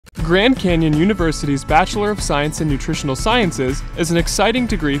Grand Canyon University's Bachelor of Science in Nutritional Sciences is an exciting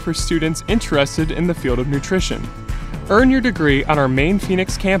degree for students interested in the field of nutrition. Earn your degree on our main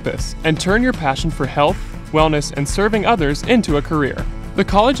Phoenix campus and turn your passion for health, wellness, and serving others into a career. The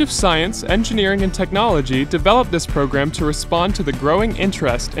College of Science, Engineering, and Technology developed this program to respond to the growing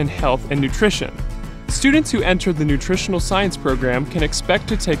interest in health and nutrition. Students who enter the Nutritional Science program can expect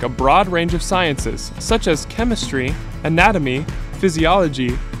to take a broad range of sciences, such as chemistry, anatomy,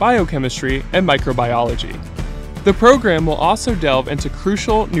 physiology, biochemistry, and microbiology. The program will also delve into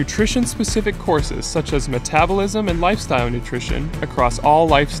crucial nutrition-specific courses such as metabolism and lifestyle nutrition across all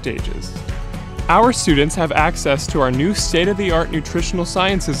life stages. Our students have access to our new state-of-the-art Nutritional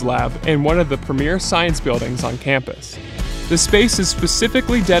Sciences lab in one of the premier science buildings on campus. The space is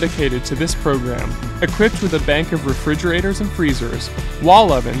specifically dedicated to this program, equipped with a bank of refrigerators and freezers,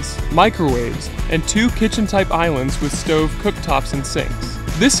 wall ovens, microwaves, and 2 kitchen-type islands with stove cooktops and sinks.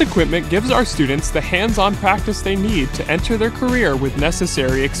 This equipment gives our students the hands-on practice they need to enter their career with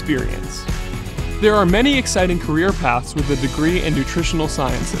necessary experience. There are many exciting career paths with a degree in nutritional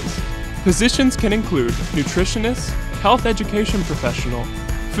sciences. Positions can include nutritionist, health education professional,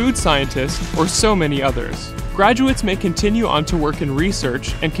 food scientist, or so many others. Graduates may continue on to work in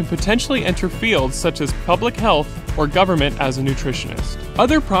research and can potentially enter fields such as public health or government as a nutritionist.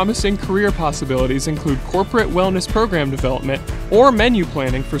 Other promising career possibilities include corporate wellness program development or menu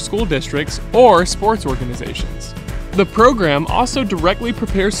planning for school districts or sports organizations. The program also directly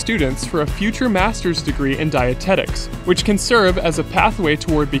prepares students for a future master's degree in dietetics, which can serve as a pathway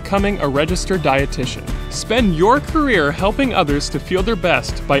toward becoming a registered dietitian. Spend your career helping others to feel their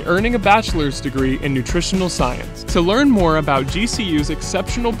best by earning a bachelor's degree in nutritional science. To learn more about GCU's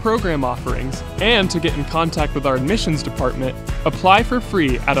exceptional program offerings and to get in contact with our admissions department, apply for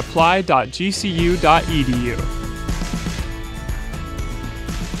free at apply.gcu.edu.